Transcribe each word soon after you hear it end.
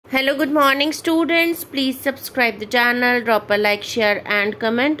Hello, good morning students. Please subscribe the channel, drop a like, share and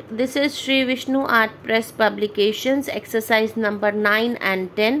comment. This is Shree Vishnu Art Press Publications, exercise number 9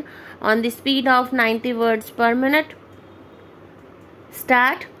 and 10 on the speed of 90 words per minute.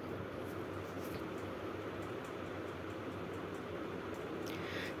 Start.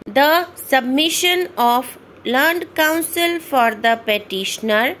 The submission of learned counsel for the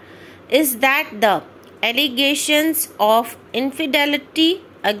petitioner is that the allegations of infidelity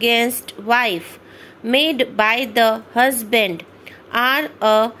against wife made by the husband are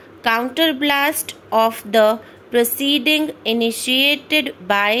a counterblast of the proceeding initiated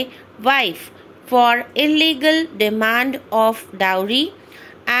by wife for illegal demand of dowry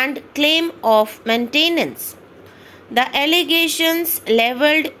and claim of maintenance. The allegations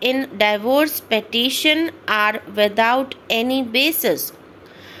levelled in divorce petition are without any basis.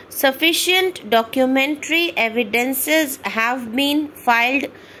 Sufficient documentary evidences have been filed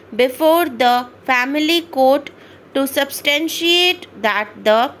before the family court to substantiate that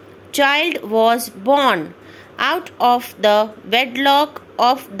the child was born out of the wedlock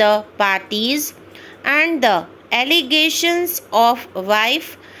of the parties, and the allegations of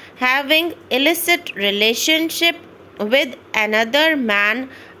wife having illicit relationship with another man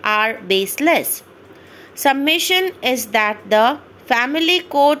are baseless. Submission is that the family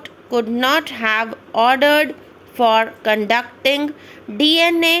court could not have ordered for conducting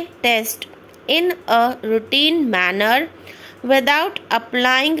DNA test in a routine manner without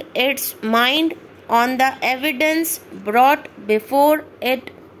applying its mind on the evidence brought before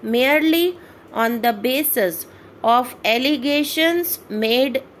it merely on the basis of allegations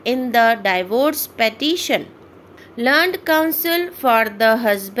made in the divorce petition. Learned counsel for the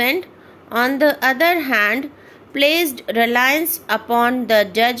husband, on the other hand, placed reliance upon the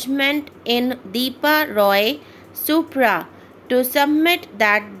judgment in Deepa Roy Supra to submit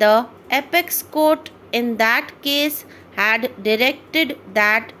that the apex court in that case had directed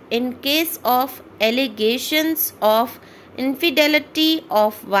that in case of allegations of infidelity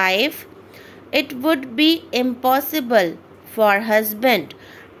of wife, it would be impossible for husband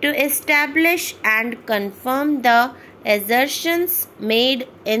to establish and confirm the assertions made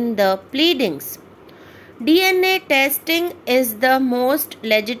in the pleadings. DNA testing is the most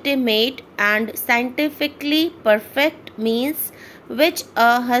legitimate and scientifically perfect means which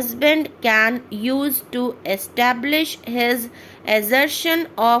a husband can use to establish his assertion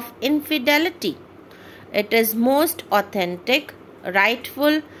of infidelity. It is most authentic,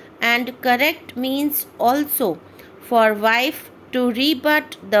 rightful and correct means also for wife to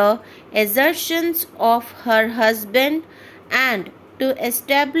rebut the assertions of her husband and to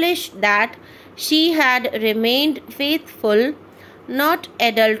establish that she had remained faithful, not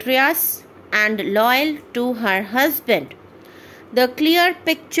adulterous, and loyal to her husband. The clear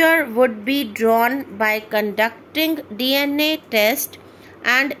picture would be drawn by conducting DNA test,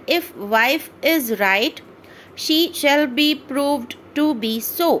 and if wife is right, she shall be proved to be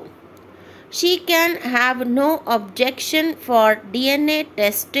so. She can have no objection for DNA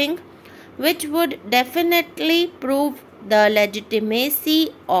testing, which would definitely prove the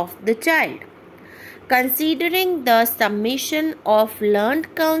legitimacy of the child. Considering the submission of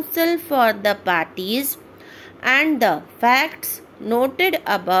learned counsel for the parties and the facts noted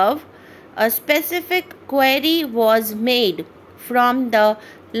above, a specific query was made from the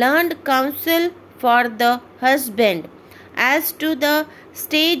learned counsel for the husband as to the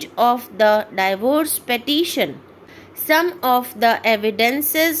stage of the divorce petition. Some of the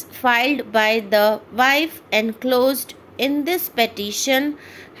evidences filed by the wife enclosed in this petition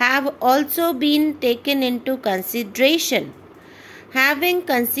have also been taken into consideration. Having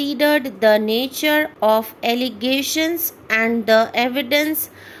considered the nature of allegations and the evidence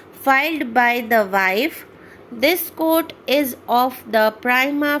filed by the wife, this court is of the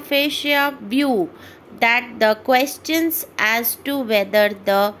prima facie view that the questions as to whether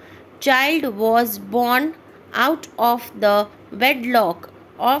the child was born out of the wedlock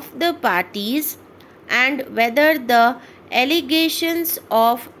of the parties and whether the allegations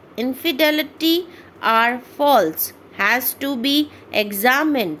of infidelity are false has to be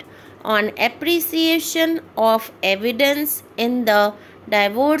examined on appreciation of evidence in the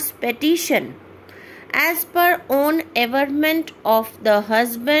divorce petition. As per own averment of the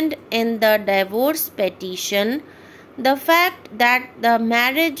husband in the divorce petition, the fact that the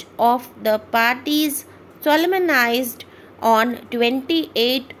marriage of the parties solemnized on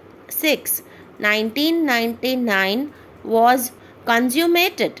 28/6/1999 was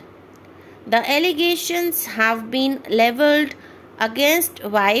consummated. The allegations have been levelled against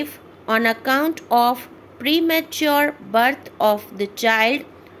wife on account of premature birth of the child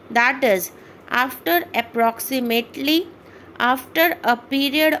that is, after a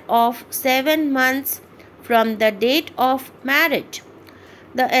period of 7 months from the date of marriage.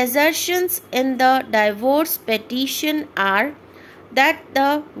 The assertions in the divorce petition are that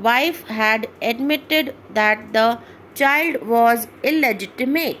the wife had admitted that the child was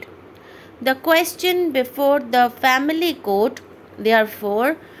illegitimate. The question before the family court,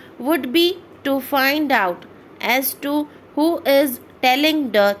 therefore, would be to find out as to who is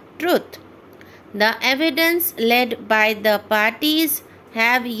telling the truth. The evidence led by the parties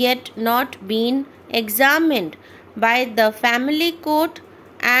have yet not been examined by the family court,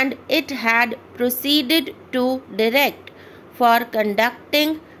 and it had proceeded to direct for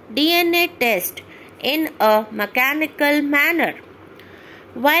conducting DNA test in a mechanical manner.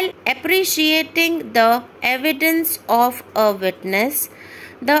 While appreciating the evidence of a witness,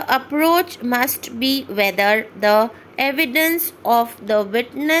 the approach must be whether the evidence of the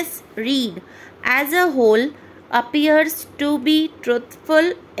witness read as a whole appears to be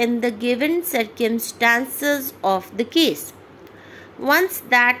truthful in the given circumstances of the case. Once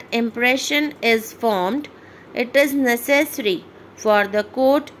that impression is formed, it is necessary for the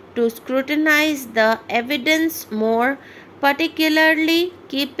court to scrutinize the evidence more particularly,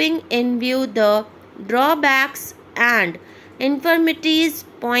 keeping in view the drawbacks and infirmities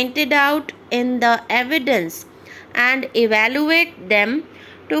pointed out in the evidence, and evaluate them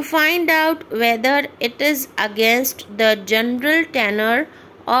to find out whether it is against the general tenor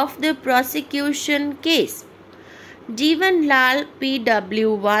of the prosecution case. Jeevan Lal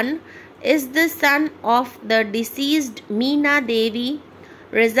P.W.1 is the son of the deceased Meena Devi,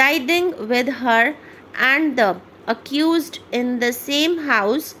 residing with her and the accused in the same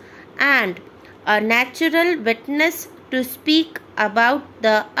house, and a natural witness to speak about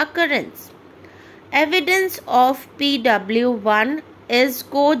the occurrence. Evidence of P.W.1 is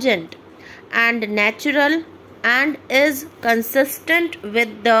cogent and natural and is consistent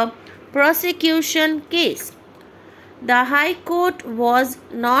with the prosecution case. The High Court was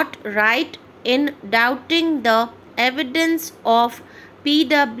not right in doubting the evidence of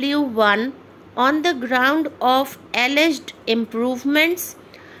P.W.1 on the ground of alleged improvements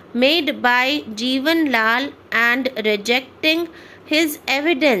made by Jeevan Lal and rejecting his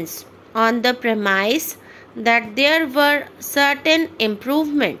evidence on the premise that there were certain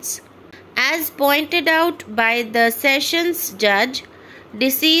improvements. As pointed out by the Sessions Judge,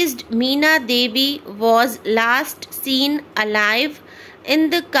 deceased Meena Devi was last seen alive in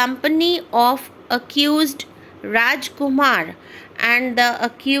the company of accused Rajkumar, and the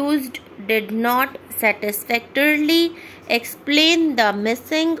accused did not satisfactorily explain the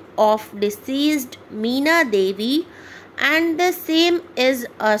missing of deceased Meena Devi, and the same is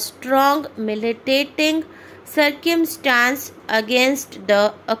a strong militating circumstance against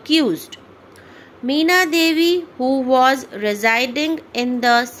the accused. Meena Devi, who was residing in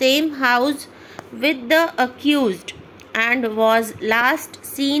the same house with the accused and was last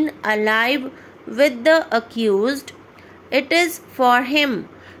seen alive with the accused, it is for him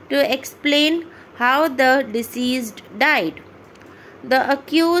to explain how the deceased died. The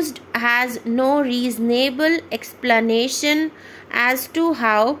accused has no reasonable explanation as to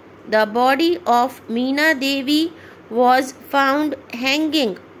how the body of Meena Devi was found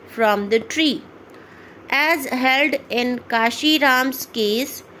hanging from the tree. As held in Kashiram's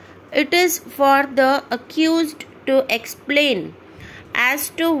case, it is for the accused to explain as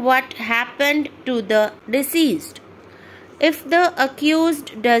to what happened to the deceased. If the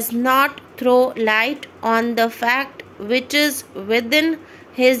accused does not throw light on the fact which is within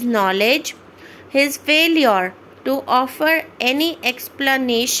his knowledge, his failure to offer any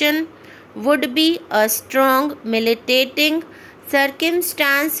explanation would be a strong militating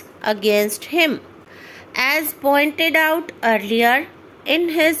circumstance against him. As pointed out earlier, in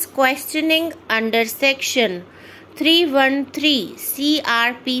his questioning under section 313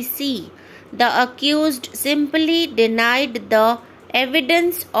 CRPC, the accused simply denied the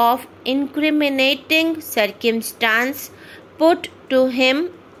evidence of incriminating circumstance put to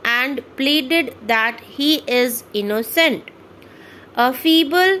him and pleaded that he is innocent. A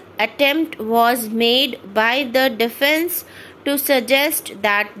feeble attempt was made by the defense to suggest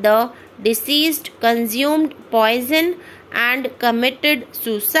that the deceased consumed poison and committed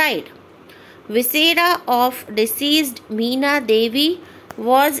suicide. Viscera of deceased Meena Devi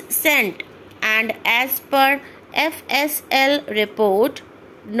was sent, and as per FSL report,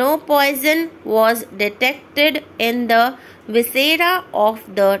 no poison was detected in the viscera of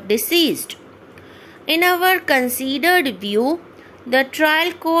the deceased. In our considered view, The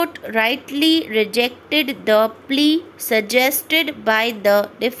trial court rightly rejected the plea suggested by the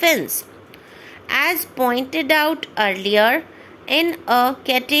defense. As pointed out earlier, in a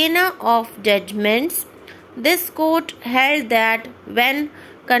catena of judgments, this court held that when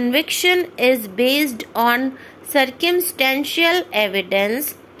conviction is based on circumstantial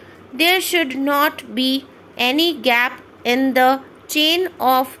evidence, there should not be any gap in the chain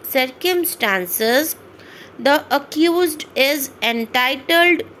of circumstances. The accused is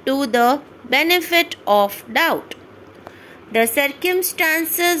entitled to the benefit of doubt. The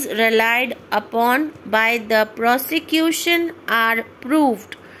circumstances relied upon by the prosecution are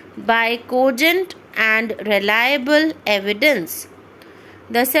proved by cogent and reliable evidence.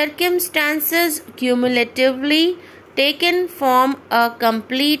 The circumstances cumulatively taken form a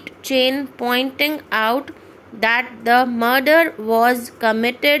complete chain pointing out that the murder was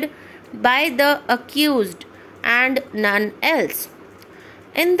committed by the accused and none else.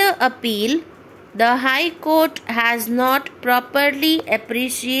 In the appeal, the High Court has not properly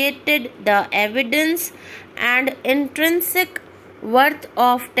appreciated the evidence and intrinsic worth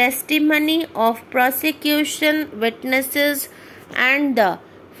of testimony of prosecution witnesses and the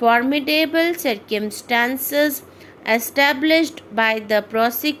formidable circumstances established by the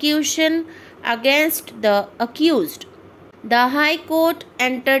prosecution against the accused. The High Court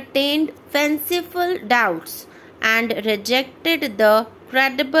entertained fanciful doubts and rejected the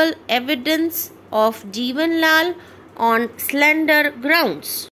credible evidence of Jeevan Lal on slender grounds.